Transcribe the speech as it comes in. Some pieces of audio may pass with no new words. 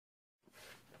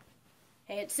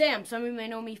Hey, it's Sam. Some of you may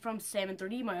know me from Sam and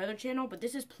 3D, my other channel, but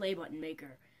this is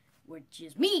PlayButtonMaker, which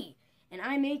is me, and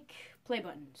I make play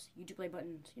buttons, YouTube play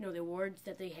buttons. You know, the awards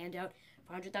that they hand out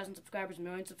for 100,000 subscribers, 1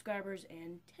 million subscribers,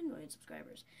 and 10 million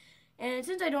subscribers. And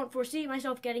since I don't foresee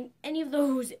myself getting any of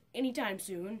those anytime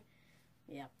soon,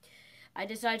 yeah, I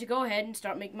decided to go ahead and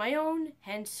start making my own,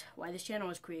 hence why this channel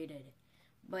was created.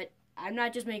 But I'm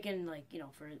not just making, like, you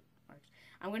know, for arts.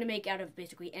 I'm going to make out of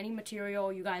basically any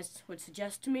material you guys would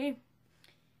suggest to me.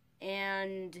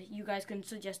 And you guys can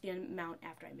suggest the amount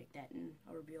after I make that, and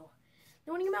I'll reveal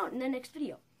the winning amount in the next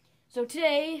video. So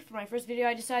today, for my first video,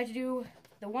 I decided to do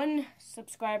the 1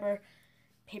 subscriber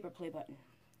paper play button.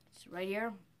 It's right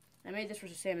here. I made this for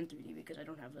Sam in 3D because I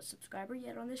don't have a subscriber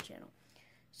yet on this channel.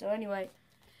 So anyway,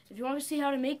 if you want to see how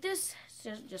to make this,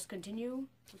 just continue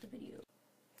with the video.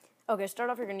 Okay, start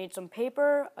off, you're going to need some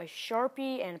paper, a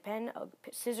Sharpie and a pen, a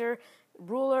scissor,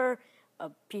 ruler, a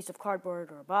piece of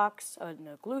cardboard or a box, and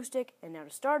a glue stick. And now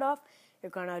to start off, you're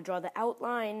going to draw the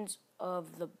outlines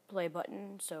of the play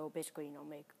button. So basically, you know,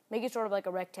 make it sort of like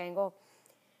a rectangle.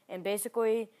 And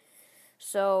basically,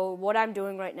 so what I'm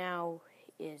doing right now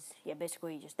is, yeah,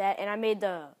 basically just that. And I made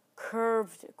the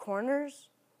curved corners,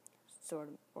 sort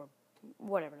of, or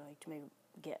whatever, like to make it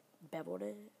get beveled,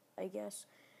 I guess.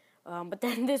 But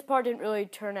then this part didn't really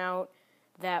turn out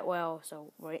that well,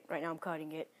 so right now I'm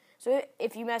cutting it. So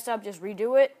if you mess up, just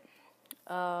redo it.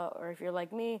 Or if you're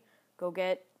like me, go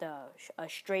get a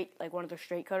straight, like one of the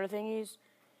straight cutter thingies.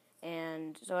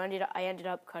 And so I ended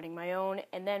up cutting my own.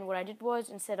 And then what I did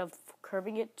was, instead of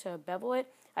curving it to bevel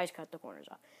it, I just cut the corners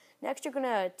off. Next, you're going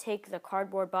to take the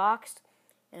cardboard box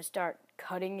and start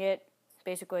cutting it,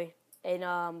 basically, in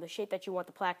the shape that you want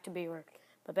the plaque to be, or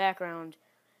the background.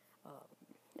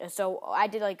 So I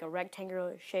did like a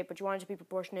rectangular shape, but you want it to be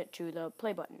proportionate to the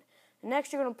play button.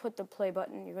 Next, you're going to put the play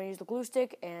button, you're going to use the glue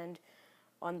stick, and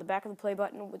on the back of the play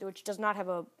button, which does not have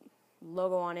a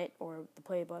logo on it, or the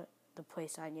play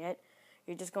sign yet,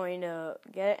 you're just going to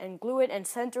get it and glue it and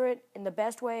center it in the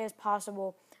best way as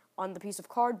possible on the piece of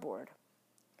cardboard.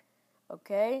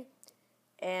 Okay?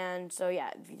 And so,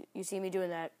 yeah, you see me doing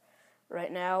that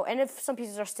right now. And if some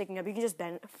pieces are sticking up, you can just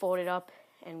fold it up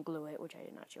and glue it, which I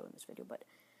did not show in this video, but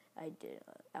I did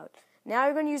out. Now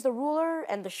you're going to use the ruler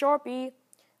and the Sharpie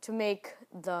to make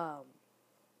the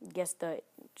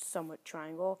somewhat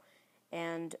triangle.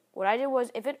 And what I did was,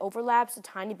 if it overlaps a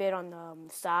tiny bit on the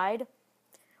side,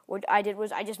 what I did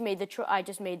was I just made that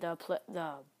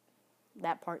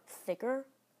part thicker,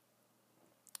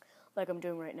 like I'm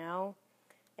doing right now.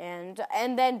 And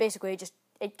then basically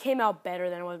it came out better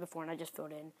than it was before, and I just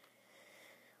filled in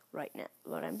right now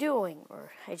what I'm doing,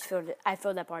 or I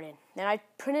filled that part in. Then I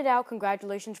printed out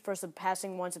congratulations for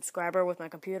surpassing 1 subscriber with my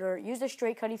computer. Use the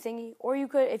straight cutting thingy, or you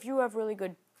could, if you have really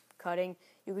good cutting,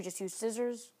 you could just use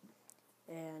scissors.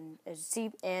 And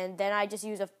then I just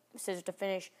use a scissors to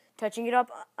finish touching it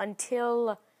up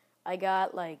until I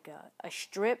got like a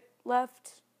strip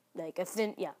left, like a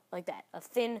thin, yeah, like that, a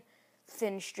thin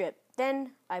strip.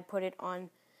 Then I put it on.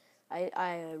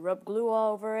 I rubbed glue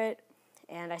all over it.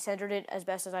 And I centered it as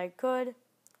best as I could,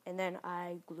 and then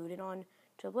I glued it on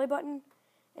to the play button.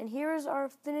 And here is our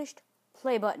finished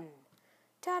play button.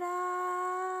 Ta-da!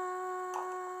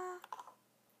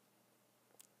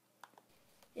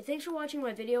 Hey, thanks for watching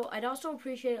my video. I'd also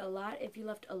appreciate it a lot if you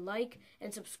left a like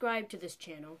and subscribe to this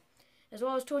channel, as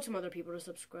well as told some other people to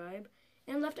subscribe,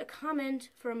 and left a comment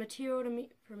for a material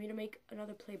for me to make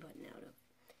another play button out of.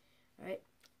 Alright,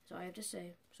 that's all I have to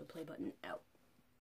say. So play button out.